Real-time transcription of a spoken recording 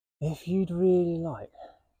If you'd really like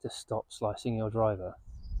to stop slicing your driver,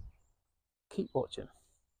 keep watching.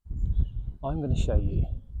 I'm going to show you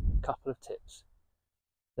a couple of tips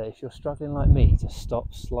that if you're struggling like me to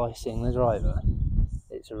stop slicing the driver,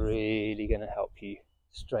 it's really going to help you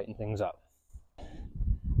straighten things up.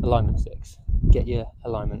 Alignment sticks. Get your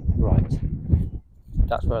alignment right.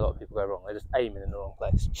 That's where a lot of people go wrong. They're just aiming in the wrong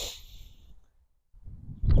place.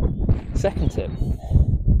 Second tip,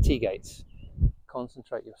 T-gates.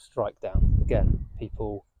 Concentrate your strike down. Again,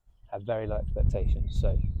 people have very low expectations,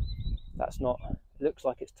 so that's not, it looks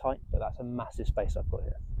like it's tight, but that's a massive space I've got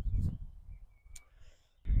here.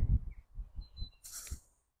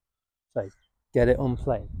 So get it on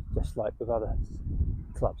plane, just like with other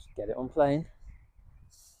clubs. Get it on plane,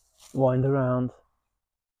 wind around,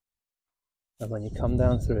 and when you come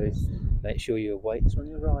down through, make sure your weight's on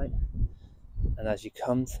your right, and as you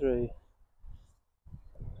come through,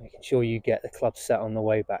 making sure you get the club set on the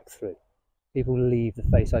way back through. People leave the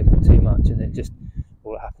face open too much, and it just,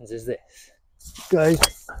 all that happens is this. Goes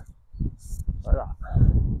like that.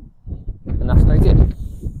 And that's no good.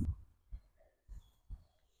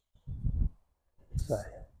 So,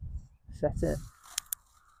 set it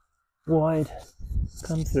wide,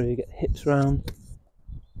 come through, get the hips round,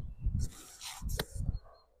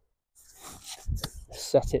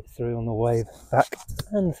 set it through on the way back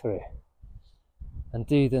and through. And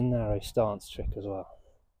do the narrow stance trick as well.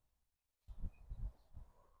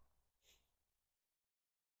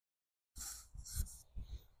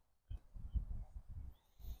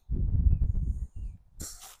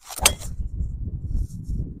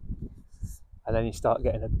 And then you start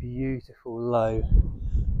getting a beautiful low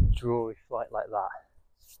drawy flight like that.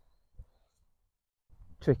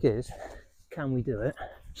 Trick is, can we do it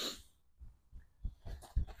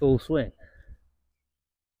full swing?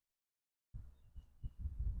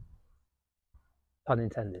 Pun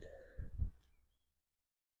intended.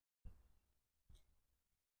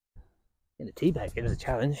 In a tea bag, it is a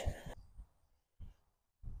challenge.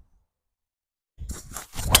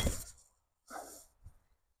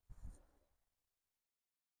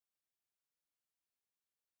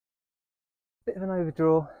 Bit of an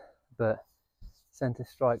overdraw, but centre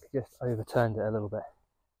strike just overturned it a little bit.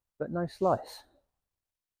 But no slice.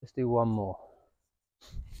 Let's do one more.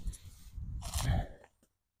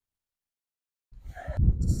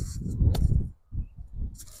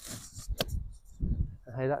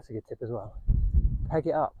 And hey, that's a good tip as well. Peg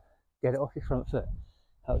it up, get it off your front foot.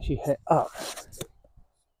 Helps you hit up.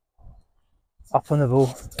 Up on the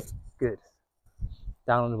ball, good.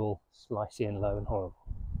 Down on the ball, slicey and low and horrible.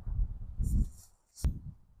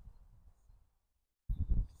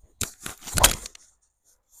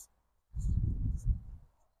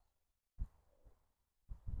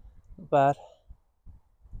 Not bad.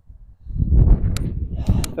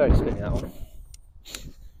 Very spinny that one.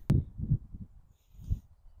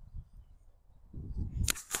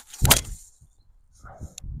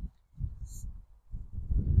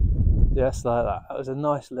 Just like that. That was a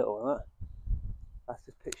nice little one. That's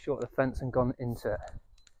just pitched short of the fence and gone into it.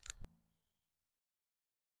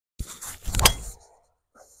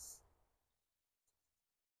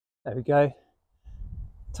 There we go.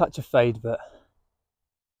 Touch of fade, but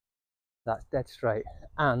that's dead straight.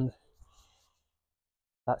 And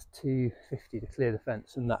that's 250 to clear the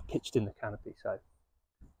fence, and that pitched in the canopy. So I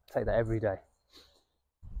take that every day.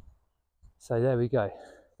 So there we go.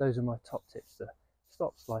 Those are my top tips to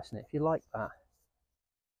stop slicing it. If you like that,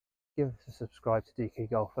 give us a subscribe to DK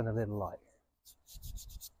Golf and a little like.